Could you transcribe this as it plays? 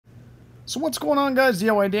So what's going on, guys?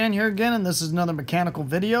 DIY Dan here again, and this is another mechanical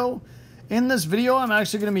video. In this video, I'm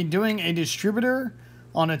actually going to be doing a distributor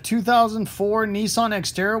on a 2004 Nissan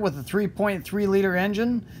Exterra with a 3.3 liter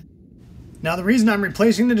engine. Now the reason I'm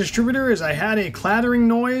replacing the distributor is I had a clattering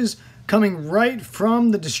noise coming right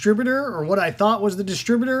from the distributor, or what I thought was the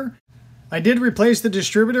distributor. I did replace the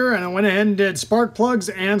distributor, and I went ahead and did spark plugs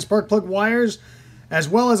and spark plug wires, as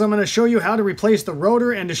well as I'm going to show you how to replace the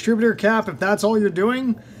rotor and distributor cap if that's all you're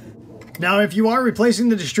doing. Now, if you are replacing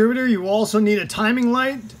the distributor, you also need a timing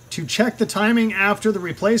light to check the timing after the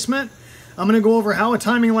replacement. I'm going to go over how a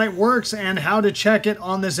timing light works and how to check it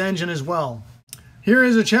on this engine as well. Here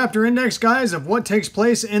is a chapter index, guys, of what takes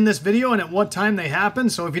place in this video and at what time they happen.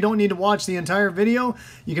 So if you don't need to watch the entire video,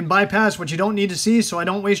 you can bypass what you don't need to see so I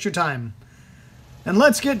don't waste your time. And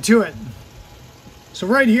let's get to it. So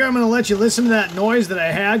right here, I'm going to let you listen to that noise that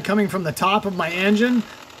I had coming from the top of my engine.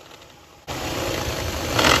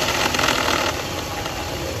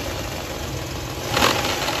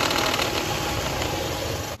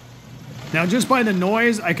 Now, just by the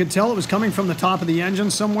noise, I could tell it was coming from the top of the engine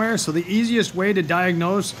somewhere, so the easiest way to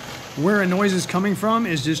diagnose where a noise is coming from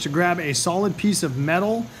is just to grab a solid piece of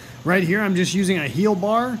metal. Right here, I'm just using a heel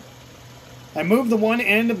bar. I move the one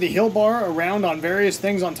end of the heel bar around on various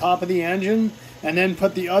things on top of the engine, and then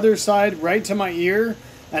put the other side right to my ear,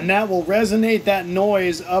 and that will resonate that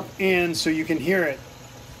noise up in so you can hear it.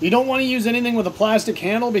 You don't want to use anything with a plastic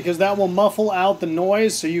handle because that will muffle out the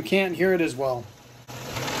noise so you can't hear it as well.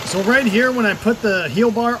 So right here, when I put the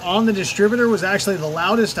heel bar on the distributor, was actually the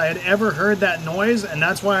loudest I had ever heard that noise, and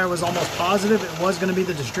that's why I was almost positive it was going to be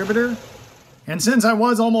the distributor. And since I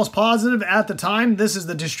was almost positive at the time, this is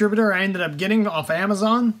the distributor I ended up getting off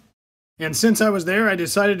Amazon. And since I was there, I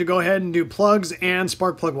decided to go ahead and do plugs and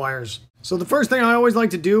spark plug wires. So the first thing I always like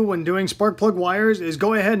to do when doing spark plug wires is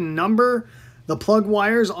go ahead and number the plug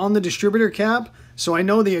wires on the distributor cap so I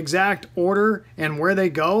know the exact order and where they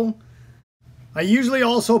go. I usually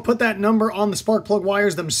also put that number on the spark plug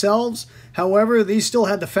wires themselves. However, these still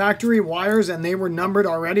had the factory wires and they were numbered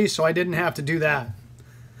already, so I didn't have to do that.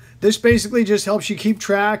 This basically just helps you keep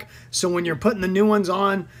track, so when you're putting the new ones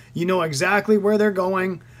on, you know exactly where they're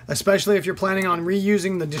going, especially if you're planning on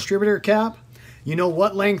reusing the distributor cap. You know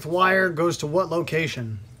what length wire goes to what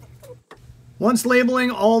location. Once labeling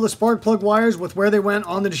all the spark plug wires with where they went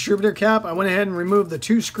on the distributor cap, I went ahead and removed the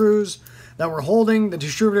two screws that were holding the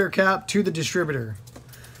distributor cap to the distributor.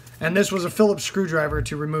 And this was a Phillips screwdriver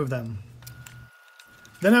to remove them.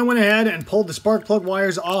 Then I went ahead and pulled the spark plug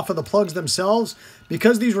wires off of the plugs themselves.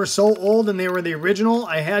 Because these were so old and they were the original,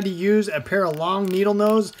 I had to use a pair of long needle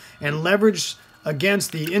nose and leverage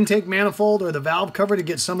against the intake manifold or the valve cover to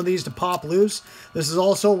get some of these to pop loose. This is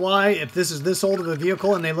also why, if this is this old of a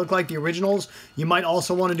vehicle and they look like the originals, you might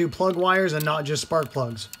also want to do plug wires and not just spark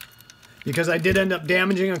plugs, because I did end up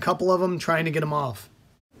damaging a couple of them trying to get them off.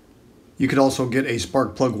 You could also get a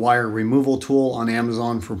spark plug wire removal tool on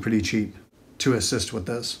Amazon for pretty cheap to assist with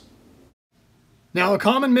this. Now, a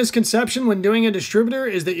common misconception when doing a distributor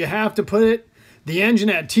is that you have to put the engine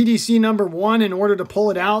at TDC number 1 in order to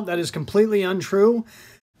pull it out. That is completely untrue.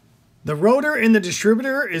 The rotor in the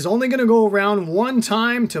distributor is only going to go around one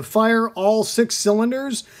time to fire all 6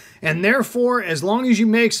 cylinders, and therefore, as long as you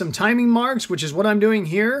make some timing marks, which is what I'm doing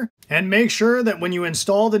here, and make sure that when you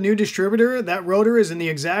install the new distributor, that rotor is in the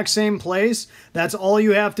exact same place, that's all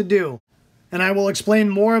you have to do. And I will explain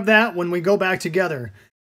more of that when we go back together.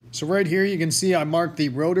 So right here you can see I marked the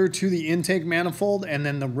rotor to the intake manifold and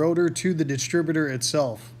then the rotor to the distributor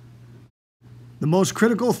itself. The most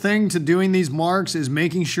critical thing to doing these marks is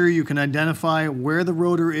making sure you can identify where the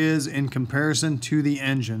rotor is in comparison to the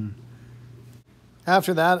engine.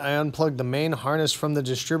 After that, I unplugged the main harness from the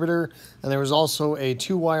distributor, and there was also a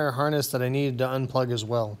 2-wire harness that I needed to unplug as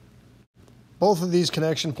well. Both of these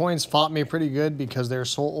connection points fought me pretty good because they're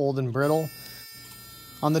so old and brittle.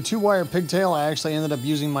 On the 2-wire pigtail, I actually ended up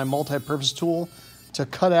using my multi-purpose tool to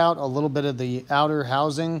cut out a little bit of the outer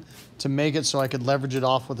housing to make it so I could leverage it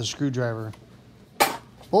off with a screwdriver.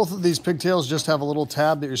 Both of these pigtails just have a little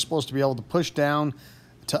tab that you're supposed to be able to push down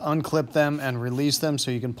to unclip them and release them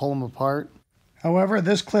so you can pull them apart. However,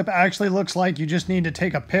 this clip actually looks like you just need to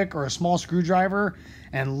take a pick or a small screwdriver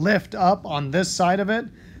and lift up on this side of it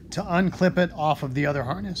to unclip it off of the other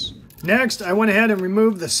harness. Next, I went ahead and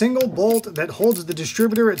removed the single bolt that holds the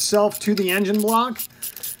distributor itself to the engine block.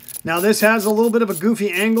 Now this has a little bit of a goofy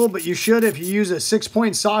angle, but you should, if you use a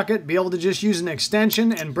 6-point socket, be able to just use an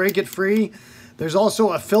extension and break it free. There's also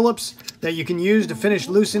a Phillips that you can use to finish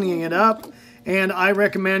loosening it up. And I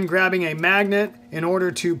recommend grabbing a magnet in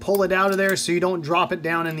order to pull it out of there so you don't drop it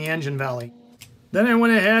down in the engine valley. Then I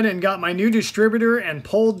went ahead and got my new distributor and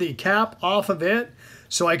pulled the cap off of it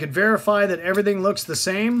so I could verify that everything looks the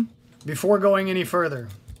same before going any further.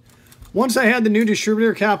 Once I had the new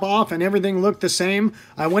distributor cap off and everything looked the same,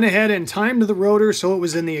 I went ahead and timed the rotor so it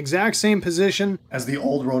was in the exact same position as the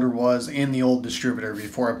old rotor was in the old distributor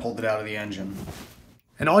before I pulled it out of the engine.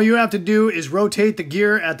 And all you have to do is rotate the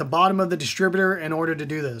gear at the bottom of the distributor in order to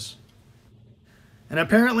do this. And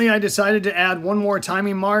apparently I decided to add one more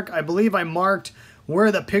timing mark. I believe I marked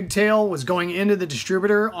where the pigtail was going into the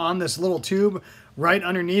distributor on this little tube right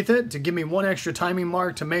underneath it to give me one extra timing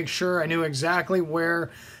mark to make sure I knew exactly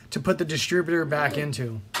where to put the distributor back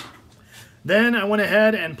into. Then I went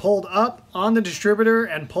ahead and pulled up on the distributor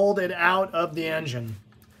and pulled it out of the engine.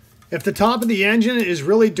 If the top of the engine is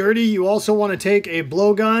really dirty, you also want to take a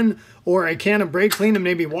blowgun or a can of brake clean and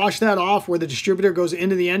maybe wash that off where the distributor goes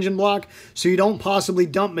into the engine block so you don't possibly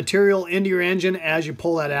dump material into your engine as you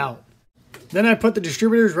pull that out. Then I put the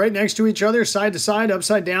distributors right next to each other, side to side,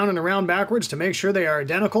 upside down, and around backwards to make sure they are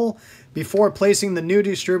identical before placing the new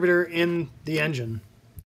distributor in the engine.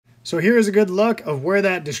 So here's a good look of where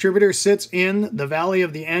that distributor sits in the valley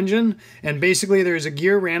of the engine, and basically there's a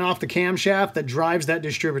gear ran off the camshaft that drives that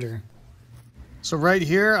distributor. So right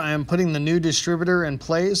here I am putting the new distributor in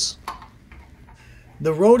place.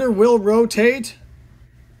 The rotor will rotate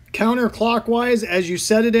counterclockwise as you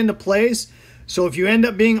set it into place. So if you end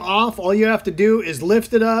up being off, all you have to do is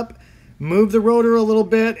lift it up, move the rotor a little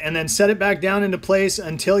bit, and then set it back down into place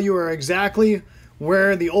until you are exactly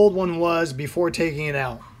where the old one was before taking it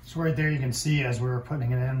out. So right there you can see as we were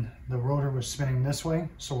putting it in, the rotor was spinning this way,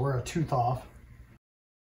 so we're a tooth off.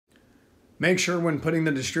 Make sure when putting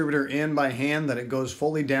the distributor in by hand that it goes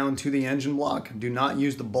fully down to the engine block. Do not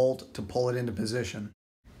use the bolt to pull it into position.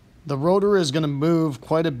 The rotor is going to move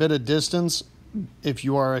quite a bit of distance if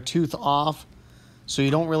you are a tooth off, so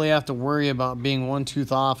you don't really have to worry about being one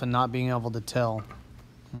tooth off and not being able to tell.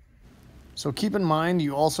 So keep in mind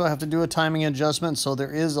you also have to do a timing adjustment, so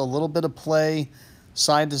there is a little bit of play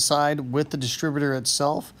side to side with the distributor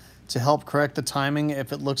itself to help correct the timing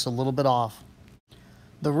if it looks a little bit off.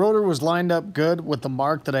 The rotor was lined up good with the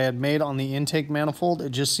mark that I had made on the intake manifold.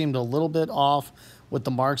 It just seemed a little bit off with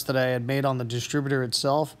the marks that I had made on the distributor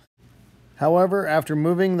itself. However, after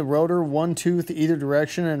moving the rotor one tooth either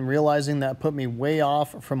direction and realizing that put me way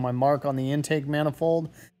off from my mark on the intake manifold,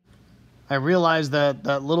 I realized that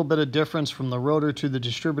that little bit of difference from the rotor to the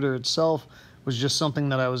distributor itself was just something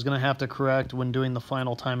that I was going to have to correct when doing the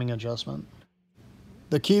final timing adjustment.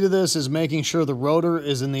 The key to this is making sure the rotor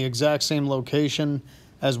is in the exact same location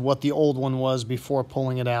as what the old one was before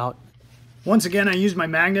pulling it out. Once again, I used my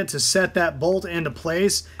magnet to set that bolt into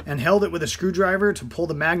place and held it with a screwdriver to pull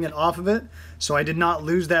the magnet off of it, so I did not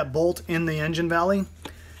lose that bolt in the engine valley.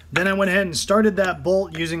 Then I went ahead and started that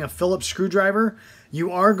bolt using a Phillips screwdriver.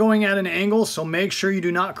 You are going at an angle, so make sure you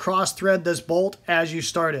do not cross thread this bolt as you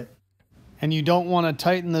start it. And you don't want to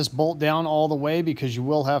tighten this bolt down all the way because you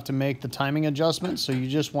will have to make the timing adjustment, so you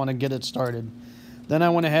just want to get it started. Then I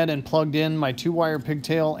went ahead and plugged in my 2-wire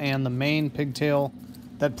pigtail and the main pigtail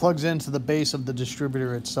that plugs into the base of the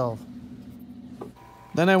distributor itself.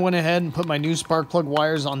 Then I went ahead and put my new spark plug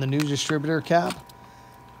wires on the new distributor cap.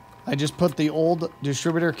 I just put the old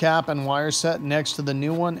distributor cap and wire set next to the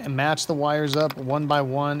new one and matched the wires up one by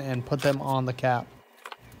one and put them on the cap.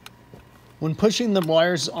 When pushing the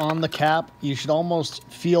wires on the cap, you should almost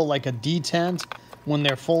feel like a detent when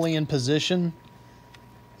they're fully in position.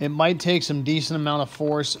 It might take some decent amount of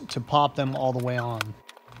force to pop them all the way on.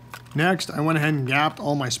 Next, I went ahead and gapped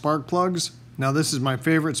all my spark plugs. Now this is my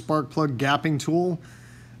favorite spark plug gapping tool.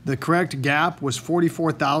 The correct gap was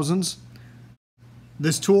 44 thousandths.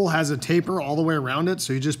 This tool has a taper all the way around it,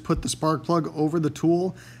 so you just put the spark plug over the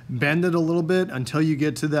tool, bend it a little bit until you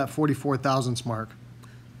get to that 44 thousandths mark.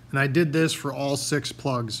 And I did this for all 6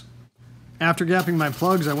 plugs. After gapping my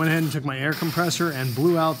plugs, I went ahead and took my air compressor and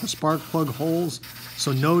blew out the spark plug holes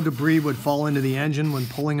so no debris would fall into the engine when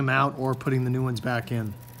pulling them out or putting the new ones back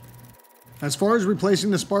in. As far as replacing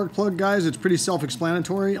the spark plug, guys, it's pretty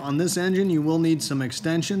self-explanatory. On this engine, you will need some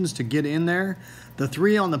extensions to get in there. The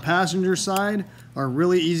 3 on the passenger side are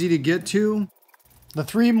really easy to get to. The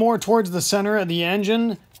 3 more towards the center of the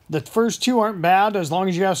engine, the first 2 aren't bad as long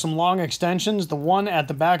as you have some long extensions. The one at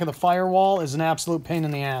the back of the firewall is an absolute pain in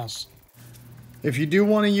the ass. If you do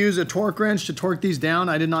want to use a torque wrench to torque these down,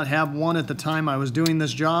 I did not have one at the time I was doing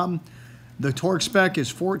this job. The torque spec is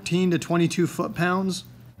 14 to 22 foot-pounds.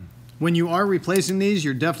 When you are replacing these,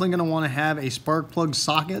 you're definitely going to want to have a spark plug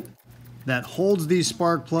socket that holds these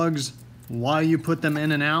spark plugs while you put them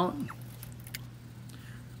in and out.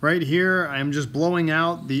 Right here, I'm just blowing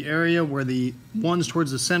out the area where the ones towards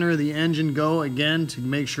the center of the engine go, again, to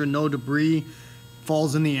make sure no debris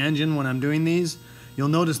falls in the engine when I'm doing these. You'll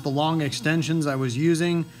notice the long extensions I was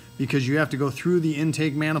using because you have to go through the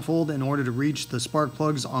intake manifold in order to reach the spark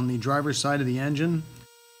plugs on the driver's side of the engine.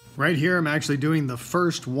 Right here, I'm actually doing the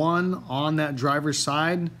first one on that driver's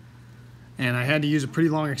side, and I had to use a pretty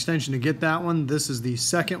long extension to get that one. This is the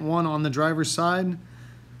second one on the driver's side.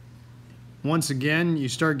 Once again, you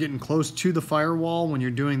start getting close to the firewall when you're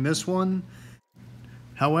doing this one.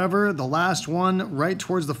 However, the last one right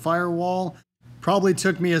towards the firewall probably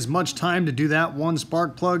took me as much time to do that one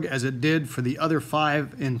spark plug as it did for the other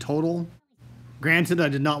 5 in total. Granted, I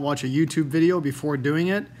did not watch a YouTube video before doing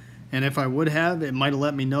it, and if I would have, it might have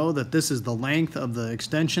let me know that this is the length of the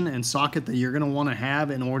extension and socket that you're going to want to have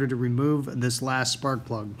in order to remove this last spark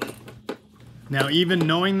plug. Now, even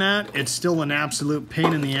knowing that, it's still an absolute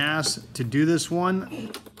pain in the ass to do this one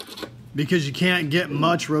because you can't get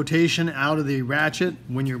much rotation out of the ratchet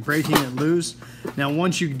when you're breaking it loose. Now,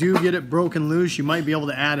 once you do get it broken loose, you might be able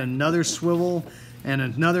to add another swivel and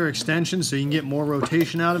another extension so you can get more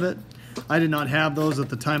rotation out of it. I did not have those at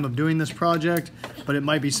the time of doing this project, but it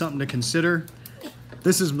might be something to consider.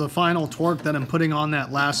 This is the final torque that I'm putting on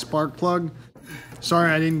that last spark plug. Sorry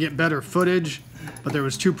I didn't get better footage, but there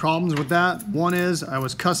was 2 problems with that. One is I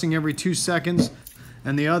was cussing every 2 seconds,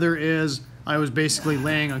 and the other is I was basically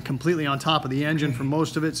laying completely on top of the engine for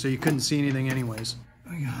most of it, so you couldn't see anything anyways.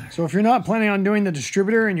 So if you're not planning on doing the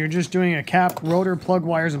distributor and you're just doing a cap, rotor, plug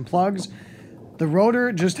wires, and plugs, the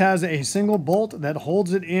rotor just has a single bolt that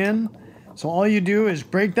holds it in. So all you do is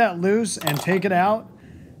break that loose and take it out,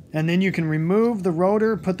 and then you can remove the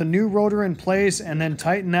rotor, put the new rotor in place, and then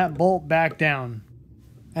tighten that bolt back down.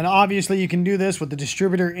 And obviously you can do this with the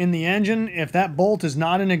distributor in the engine. If that bolt is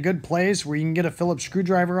not in a good place where you can get a Phillips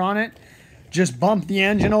screwdriver on it, just bump the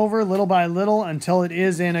engine over little by little until it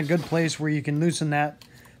is in a good place where you can loosen that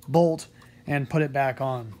bolt and put it back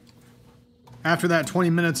on. After that 20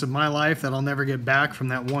 minutes of my life that I'll never get back from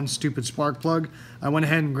that one stupid spark plug, I went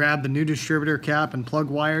ahead and grabbed the new distributor cap and plug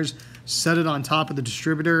wires, set it on top of the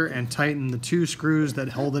distributor, and tightened the 2 screws that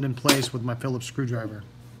hold it in place with my Phillips screwdriver.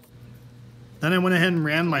 Then I went ahead and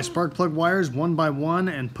ran my spark plug wires one by one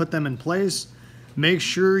and put them in place. Make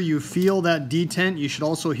sure you feel that detent. You should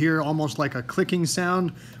also hear almost like a clicking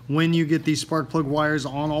sound when you get these spark plug wires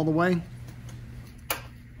on all the way.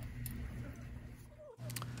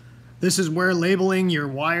 This is where labeling your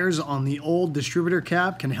wires on the old distributor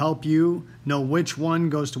cap can help you know which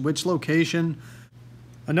one goes to which location.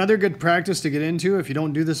 Another good practice to get into if you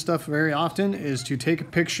don't do this stuff very often is to take a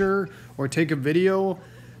picture or take a video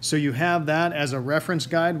so you have that as a reference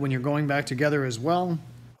guide when you're going back together as well.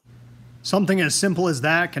 Something as simple as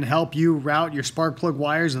that can help you route your spark plug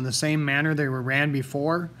wires in the same manner they were ran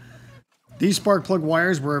before. These spark plug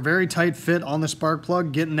wires were a very tight fit on the spark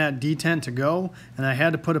plug, getting that detent to go, and I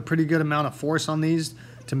had to put a pretty good amount of force on these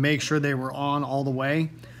to make sure they were on all the way.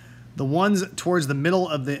 The ones towards the middle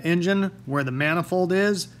of the engine where the manifold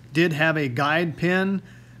is did have a guide pin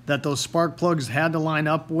that those spark plugs had to line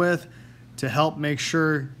up with to help make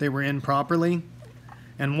sure they were in properly.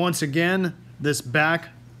 And once again, this back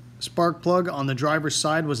spark plug on the driver's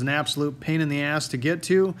side was an absolute pain in the ass to get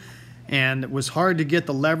to, and it was hard to get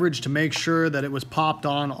the leverage to make sure that it was popped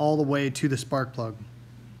on all the way to the spark plug.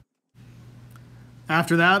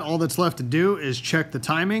 After that, all that's left to do is check the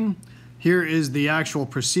timing. Here is the actual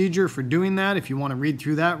procedure for doing that if you want to read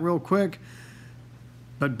through that real quick.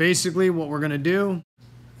 But basically what we're going to do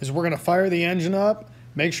is we're going to fire the engine up,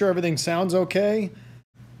 make sure everything sounds okay,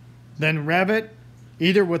 then rev it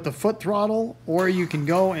either with the foot throttle, or you can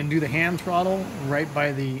go and do the hand throttle right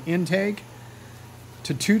by the intake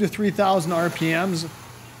to 2,000 to 3,000 RPMs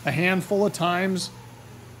a handful of times.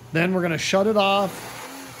 Then we're going to shut it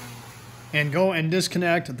off and go and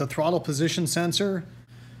disconnect the throttle position sensor.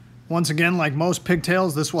 Once again, like most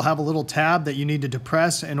pigtails, this will have a little tab that you need to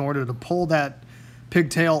depress in order to pull that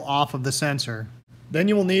pigtail off of the sensor. Then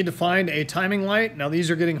you will need to find a timing light. Now these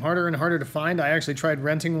are getting harder and harder to find. I actually tried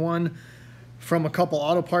renting one from a couple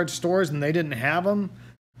auto parts stores and they didn't have them.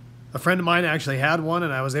 A friend of mine actually had one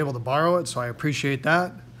and I was able to borrow it, so I appreciate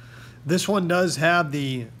that. This one does have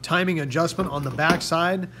the timing adjustment on the back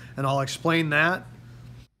side, and I'll explain that.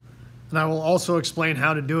 And I will also explain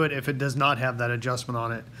how to do it if it does not have that adjustment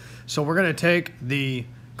on it. So we're going to take the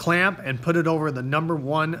clamp and put it over the number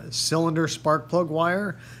 1 cylinder spark plug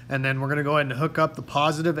wire, and then we're going to go ahead and hook up the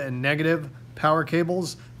positive and negative power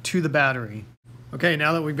cables to the battery. Okay,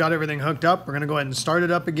 now that we've got everything hooked up, we're going to go ahead and start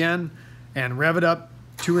it up again and rev it up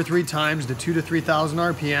 2 or 3 times to 2,000 to 3,000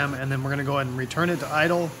 RPM, and then we're going to go ahead and return it to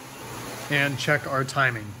idle and check our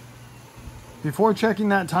timing. Before checking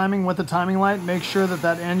that timing with the timing light, make sure that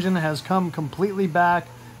that engine has come completely back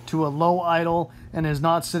to a low idle and is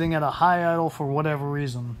not sitting at a high idle for whatever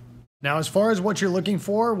reason. Now, as far as what you're looking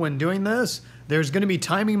for when doing this, there's going to be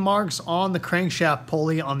timing marks on the crankshaft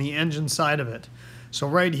pulley on the engine side of it. So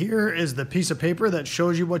right here is the piece of paper that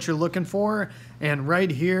shows you what you're looking for, and right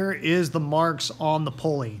here is the marks on the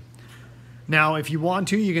pulley. Now, if you want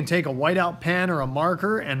to, you can take a whiteout pen or a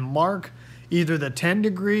marker and mark either the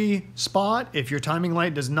 10-degree spot if your timing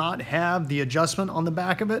light does not have the adjustment on the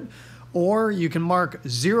back of it, or you can mark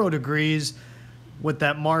 0 degrees with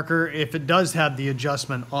that marker if it does have the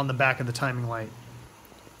adjustment on the back of the timing light.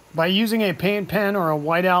 By using a paint pen or a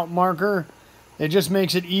whiteout marker, it just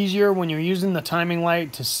makes it easier when you're using the timing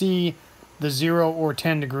light to see the 0 or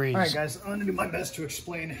 10 degrees. All right, guys, I'm gonna do my best to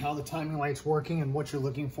explain how the timing light's working and what you're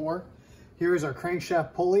looking for. Here is our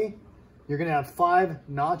crankshaft pulley. You're gonna have 5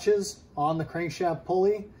 notches on the crankshaft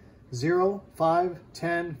pulley, 0, 5,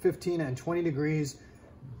 10, 15, and 20 degrees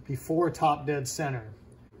before top dead center.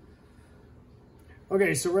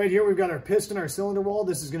 Okay, so right here we've got our piston, our cylinder wall.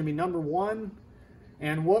 This is gonna be number 1.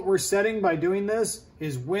 And what we're setting by doing this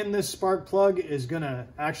is when this spark plug is gonna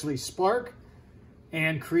actually spark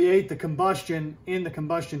and create the combustion in the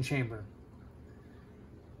combustion chamber.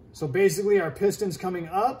 So basically our piston's coming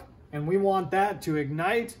up and we want that to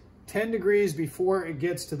ignite 10 degrees before it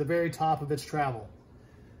gets to the very top of its travel.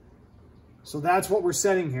 So that's what we're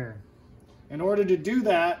setting here. In order to do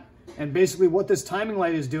that, and basically what this timing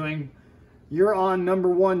light is doing, you're on number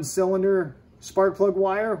 1 cylinder spark plug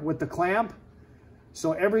wire with the clamp.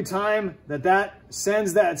 So every time that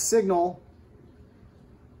sends that signal,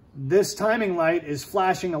 this timing light is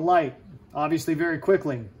flashing a light, obviously very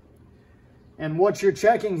quickly. And what you're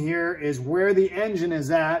checking here is where the engine is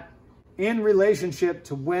at in relationship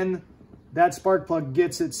to when that spark plug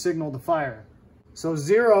gets its signal to fire. So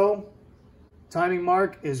 0 timing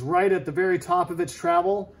mark is right at the very top of its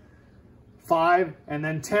travel. 5 and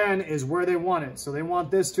then 10 is where they want it. So they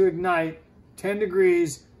want this to ignite 10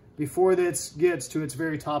 degrees before this gets to its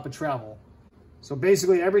very top of travel. So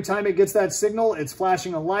basically every time it gets that signal, it's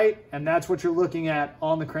flashing a light, and that's what you're looking at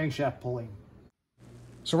on the crankshaft pulley.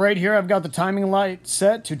 So right here I've got the timing light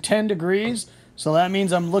set to 10 degrees. So that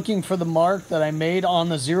means I'm looking for the mark that I made on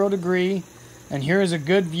the 0 degree. And here is a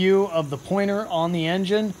good view of the pointer on the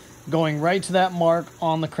engine going right to that mark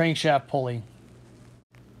on the crankshaft pulley.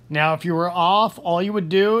 Now, if you were off, all you would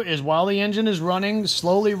do is while the engine is running,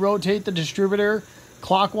 slowly rotate the distributor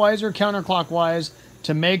clockwise or counterclockwise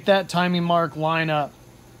to make that timing mark line up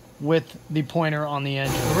with the pointer on the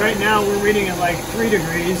engine. So right now we're reading at like 3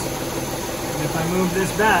 degrees. And if I move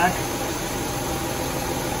this back,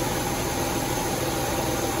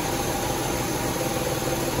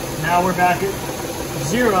 now we're back at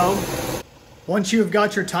 0. Once you've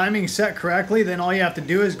got your timing set correctly, then all you have to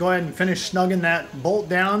do is go ahead and finish snugging that bolt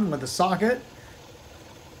down with a socket.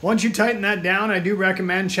 Once you tighten that down, I do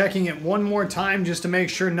recommend checking it one more time just to make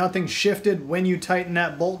sure nothing shifted when you tighten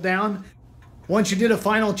that bolt down. Once you did a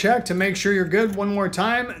final check to make sure you're good one more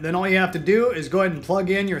time, then all you have to do is go ahead and plug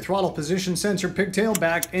in your throttle position sensor pigtail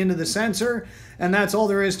back into the sensor, and that's all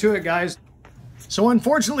there is to it, guys. So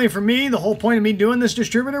unfortunately for me, the whole point of me doing this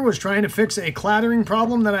distributor was trying to fix a clattering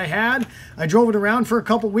problem that I had. I drove it around for a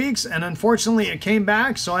couple weeks, and unfortunately it came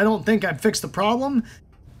back, so I don't think I've fixed the problem.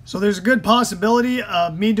 So there's a good possibility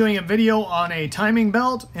of me doing a video on a timing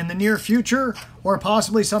belt in the near future, or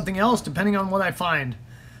possibly something else, depending on what I find.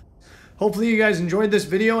 Hopefully you guys enjoyed this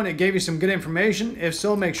video and it gave you some good information. If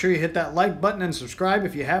so, make sure you hit that like button and subscribe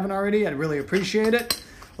if you haven't already. I'd really appreciate it.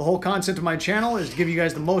 The whole concept of my channel is to give you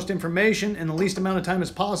guys the most information in the least amount of time as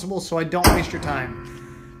possible so I don't waste your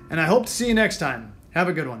time. And I hope to see you next time. Have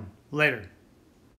a good one. Later.